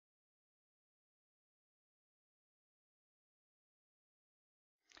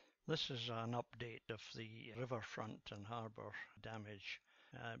This is an update of the riverfront and harbour damage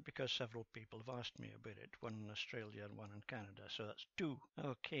because several people have asked me about it, one in Australia and one in Canada, so that's two.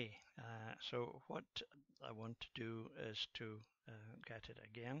 Okay, so what I want to do is to get it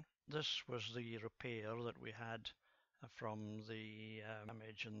again. This was the repair that we had from the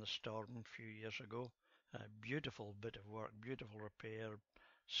damage in the storm a few years ago. A beautiful bit of work, beautiful repair,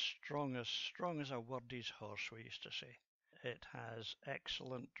 strong as a Wordie's horse, we used to say. It has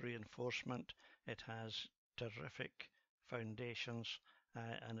excellent reinforcement, it has terrific foundations,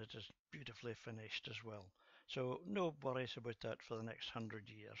 and it is beautifully finished as well. So no worries about that for the next 100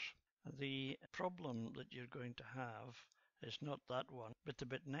 years. The problem that you're going to have is not that one, but the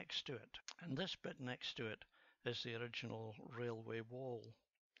bit next to it. And this bit next to it is the original railway wall.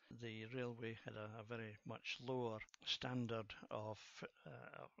 The railway had a very much lower standard of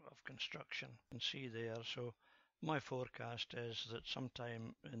construction. You can see there. So my forecast is that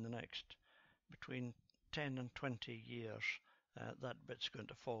sometime in the next between 10 and 20 years, that bit's going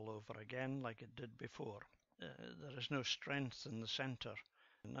to fall over again like it did before. There is no strength in the centre.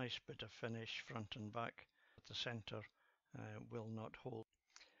 A nice bit of finish front and back, but the centre will not hold.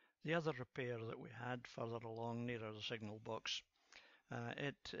 The other repair that we had further along nearer the signal box,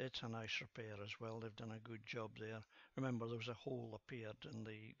 it's a nice repair as well. They've done a good job there. Remember, there was a hole appeared in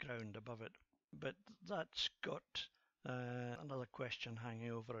the ground above it, but that's got another question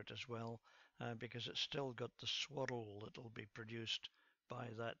hanging over it as well, because it's still got the swirl that will be produced by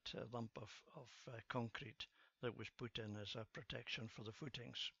that lump of concrete that was put in as a protection for the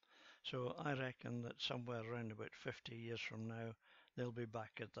footings. So I reckon that somewhere around about 50 years from now, they'll be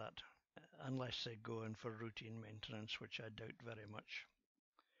back at that, unless they go in for routine maintenance, which I doubt very much.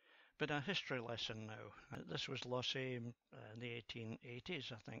 But a history lesson now. This was Lossie in the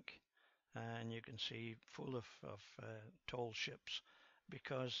 1880s, I think, and you can see full of tall ships,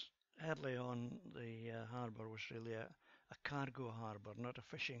 because early on the harbour was really a cargo harbour, not a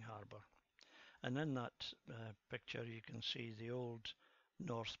fishing harbour. And in that picture you can see the old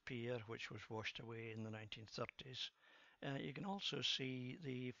North Pier, which was washed away in the 1930s. You can also see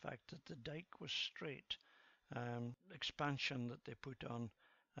the fact that the dike was straight. Expansion that they put on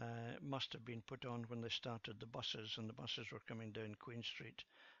must have been put on when they started the buses, and the buses were coming down Queen Street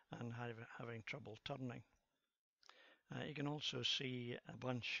and having trouble turning. You can also see a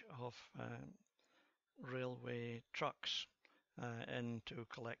bunch of railway trucks in to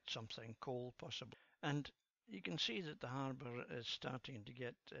collect something, coal possibly. And you can see that the harbour is starting to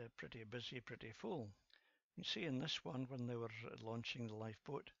get pretty busy, pretty full. You see in this one, when they were launching the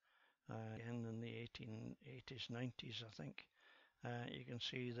lifeboat, again in the 1880s, 90s, I think, you can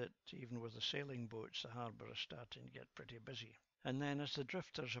see that even with the sailing boats, the harbour is starting to get pretty busy. And then as the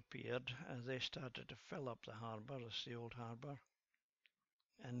drifters appeared, they started to fill up the harbour. This is the old harbour.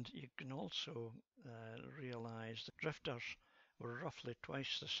 And you can also realise that drifters were roughly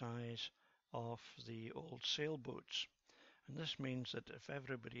twice the size of the old sailboats. And this means that if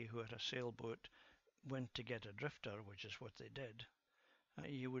everybody who had a sailboat went to get a drifter, which is what they did,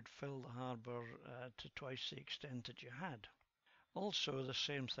 you would fill the harbour to twice the extent that you had. Also, the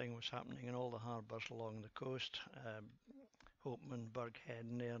same thing was happening in all the harbours along the coast, Hopeman, Burghead,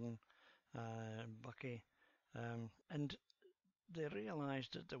 Nairn, Buckie, and they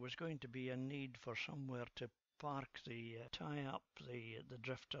realised that there was going to be a need for somewhere to tie up the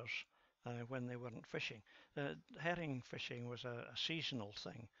drifters when they weren't fishing. Herring fishing was a seasonal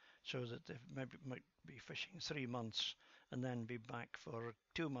thing, so that they maybe might be fishing 3 months and then be back for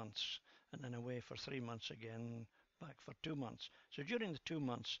 2 months and then away for 3 months again, back for 2 months. So during the 2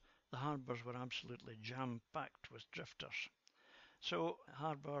 months, the harbours were absolutely jam-packed with drifters. So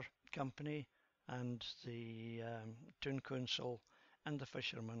Harbour Company and the Town Council and the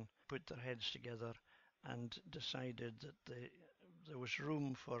fishermen put their heads together and decided that there was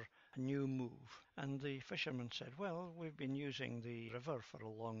room for a new move. And the fishermen said, well, we've been using the river for a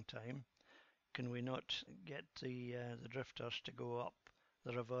long time. Can we not get the drifters to go up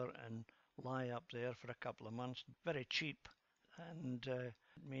the river and lie up there for a couple of months? Very cheap. And it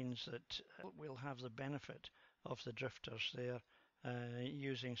means that we'll have the benefit of the drifters there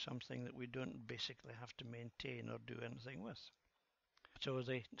using something that we don't basically have to maintain or do anything with. So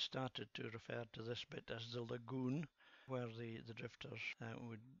they started to refer to this bit as the lagoon, where the drifters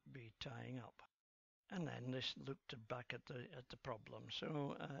would be tying up. And then they looked back at the problem.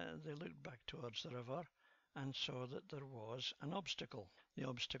 So they looked back towards the river and saw that there was an obstacle. The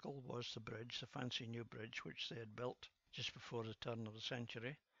obstacle was the bridge, the fancy new bridge which they had built just before the turn of the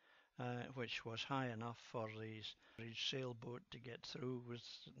century, which was high enough for the sailboat to get through with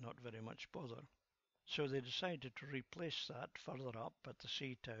not very much bother. So they decided to replace that further up at the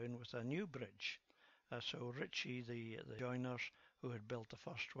sea town with a new bridge. So Ritchie, the joiners who had built the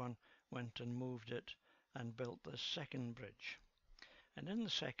first one, went and moved it and built the second bridge. And in the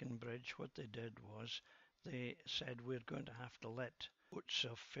second bridge, what they did was they said we're going to have to let boats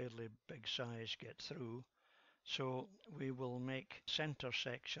of fairly big size get through, so we will make centre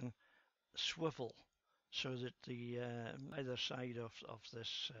section swivel so that the either side of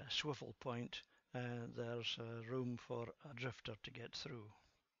this swivel point there's room for a drifter to get through.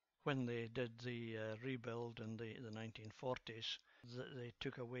 When they did the rebuild in the 1940s, they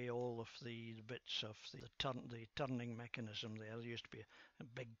took away all of the bits of the turning mechanism there. There used to be a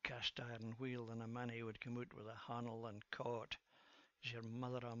big cast iron wheel, and a manny would come out with a handle and caught your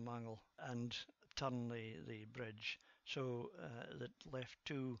mother a mangle and turn the bridge. So that left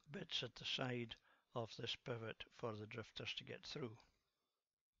two bits at the side of this pivot for the drifters to get through.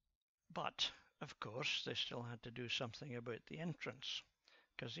 But of course, they still had to do something about the entrance,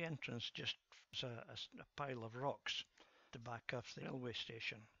 because the entrance just was a pile of rocks at the back of the railway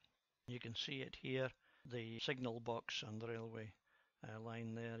station. You can see it here, the signal box on the railway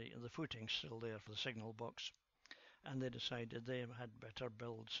line there, the footing's still there for the signal box. And they decided they had better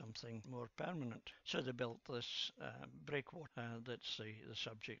build something more permanent. So they built this breakwater that's the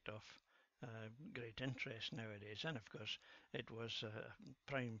subject of great interest nowadays. And of course, it was a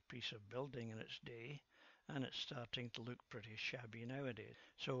prime piece of building in its day, and it's starting to look pretty shabby nowadays.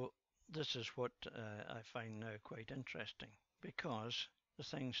 So this is what I find now quite interesting, because the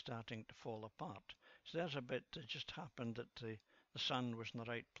thing's starting to fall apart. So there's a bit that just happened that the sun was in the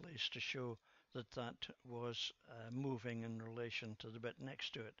right place to show that was moving in relation to the bit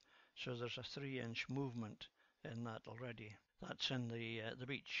next to it. So there's a 3-inch movement in that already. That's in the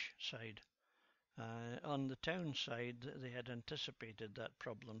beach side. On the town side, they had anticipated that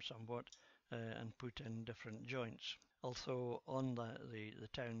problem somewhat and put in different joints. Although on the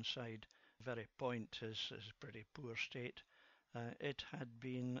town side, the very point is pretty poor state. It had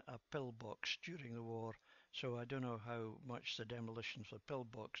been a pillbox during the war, so I don't know how much the demolition of the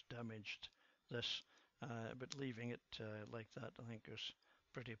pillbox damaged this, but leaving it like that, I think, was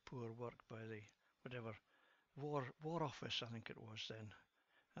pretty poor work by the whatever war office, I think it was then,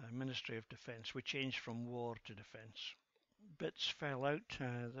 Ministry of Defence. We changed from war to defence. Bits fell out.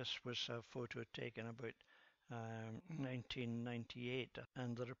 This was a photo taken about 1998,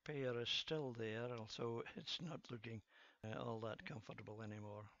 and the repair is still there, although it's not looking all that comfortable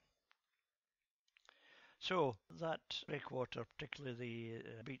anymore. So that breakwater, particularly the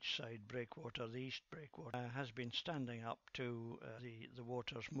beachside breakwater, the east breakwater, has been standing up to the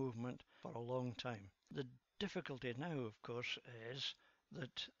water's movement for a long time. The difficulty now, of course, is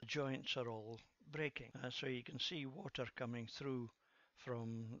that the joints are all breaking. So you can see water coming through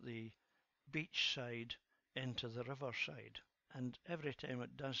from the beach side into the river side. And every time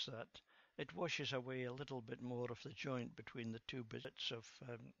it does that, it washes away a little bit more of the joint between the two bits of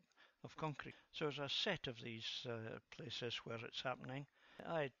concrete. So there's a set of these places where it's happening.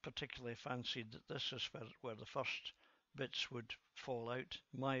 I particularly fancied that this is where the first bits would fall out.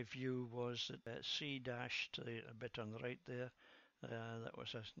 My view was that C dash to a bit on the right there, that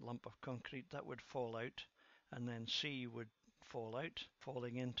was a lump of concrete, that would fall out, and then C would fall out,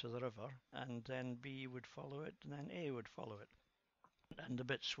 falling into the river, and then B would follow it, and then A would follow it. And the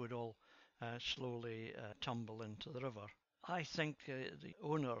bits would all slowly tumble into the river. I think the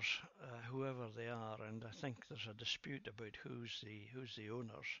owners, whoever they are, and I think there's a dispute about who's the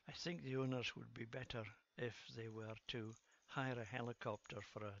owners. I think the owners would be better if they were to hire a helicopter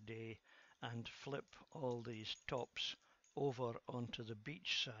for a day and flip all these tops over onto the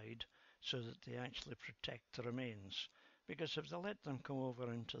beach side so that they actually protect the remains. Because if they let them come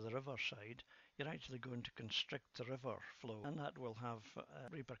over into the river side, you're actually going to constrict the river flow, and that will have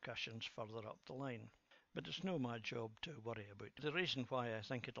repercussions further up the line. But it's no my job to worry about. The reason why I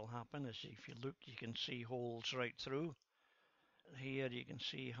think it'll happen is if you look, you can see holes right through. Here you can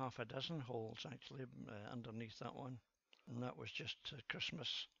see half a dozen holes actually underneath that one. And that was just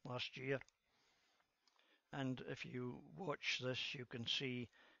Christmas last year. And if you watch this, you can see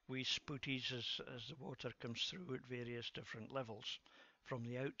wee spooties as the water comes through at various different levels, from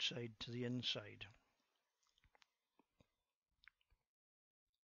the outside to the inside.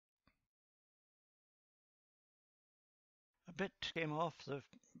 A bit came off the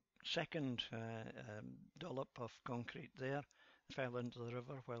second dollop of concrete there, fell into the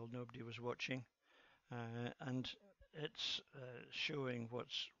river while nobody was watching, and it's showing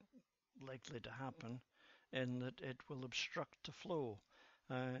what's likely to happen in that it will obstruct the flow.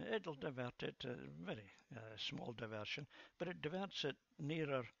 It'll divert it, a very small diversion, but it diverts it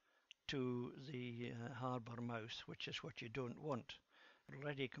nearer to the harbour mouth, which is what you don't want.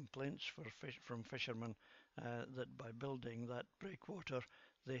 Already complaints from fishermen that by building that breakwater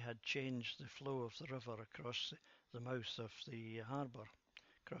they had changed the flow of the river across the mouth of the harbour,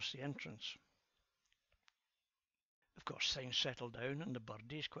 across the entrance. Of course, things settle down and the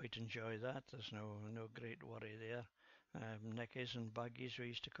birdies quite enjoy that. There's no great worry there. Nickies and buggies, we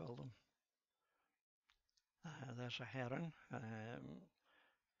used to call them. There's a heron.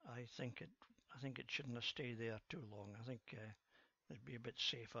 I think it shouldn't have stayed there too long. I think it'd be a bit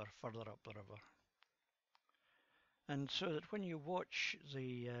safer further up the river. And so that when you watch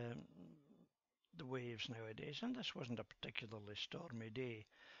the waves nowadays, and this wasn't a particularly stormy day,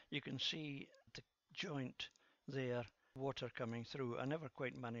 you can see the joint there, water coming through. I never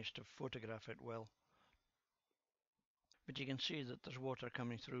quite managed to photograph it well, but you can see that there's water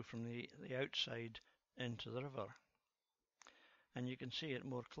coming through from the outside into the river, and you can see it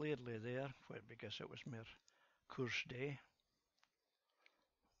more clearly there because it was mere course day.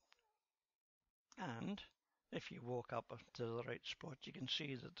 And if you walk up to the right spot, you can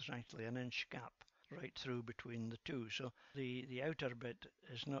see that there's actually an inch gap right through between the two. So the outer bit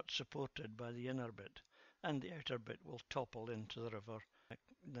is not supported by the inner bit, and the outer bit will topple into the river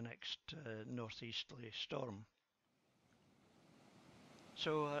the next northeasterly storm.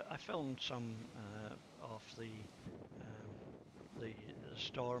 So I filmed some of the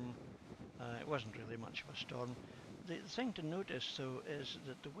storm. It wasn't really much of a storm. The thing to notice though is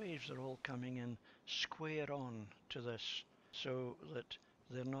that the waves are all coming in square on to this, so that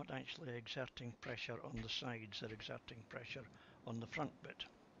they're not actually exerting pressure on the sides, they're exerting pressure on the front bit,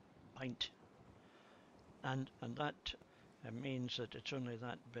 pint. And that means that it's only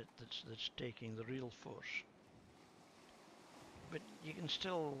that bit that's taking the real force. But you can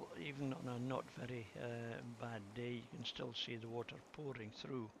still, even on a not very bad day, you can still see the water pouring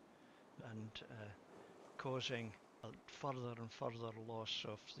through and causing a further and further loss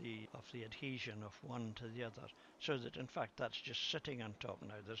of the adhesion of one to the other, so that in fact that's just sitting on top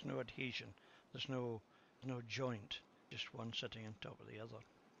now. There's no adhesion, there's no joint, just one sitting on top of the other.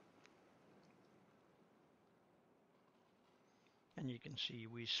 And you can see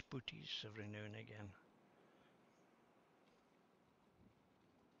wee spooties every now and again.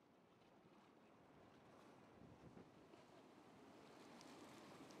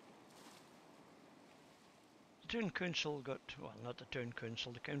 The town council not the town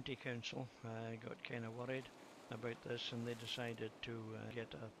council, the county council got kind of worried about this, and they decided to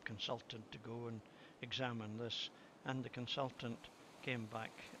get a consultant to go and examine this, and the consultant came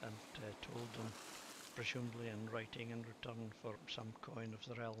back and told them, presumably in writing in return for some coin of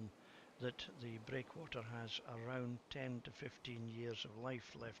the realm, that the breakwater has around 10 to 15 years of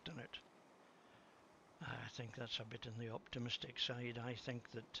life left in it. I think that's a bit on the optimistic side. I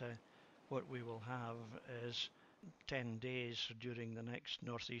think that what we will have is 10 days during the next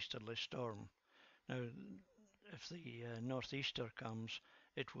northeasterly storm. Now, if the northeaster comes,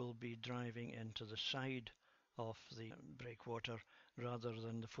 it will be driving into the side of the breakwater rather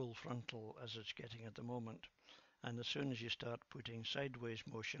than the full frontal as it's getting at the moment. And as soon as you start putting sideways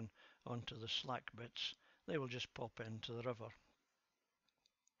motion onto the slack bits, they will just pop into the river.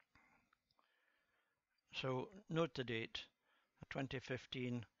 So note the date,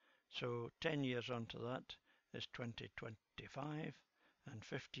 2015, so 10 years onto that is 2025, and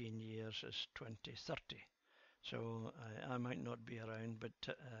 15 years is 2030. So I might not be around,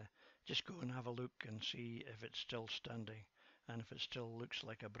 but just go and have a look and see if it's still standing and if it still looks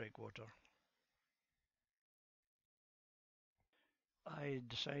like a breakwater. I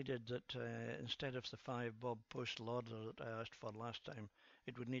decided that instead of the 5 bob postal order that I asked for last time,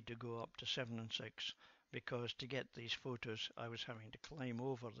 it would need to go up to 7 and 6, because to get these photos I was having to climb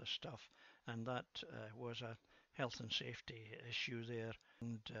over the stuff, and that was a health and safety issue there,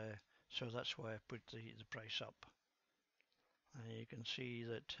 and so that's why I put the price up. You can see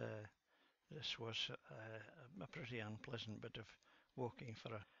that this was a pretty unpleasant bit of walking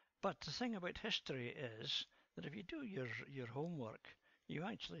for a... But the thing about history is that if you do your homework, you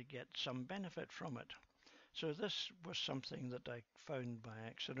actually get some benefit from it. So this was something that I found by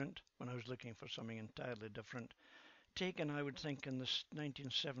accident when I was looking for something entirely different. Taken, I would think, in the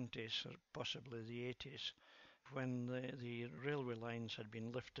 1970s or possibly the 80s, when the railway lines had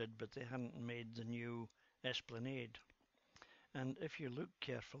been lifted, but they hadn't made the new esplanade. And if you look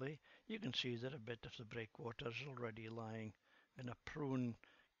carefully, you can see that a bit of the breakwater is already lying in a prone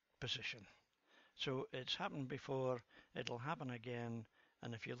position. So it's happened before, it'll happen again,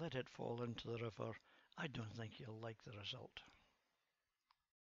 and if you let it fall into the river, I don't think you'll like the result.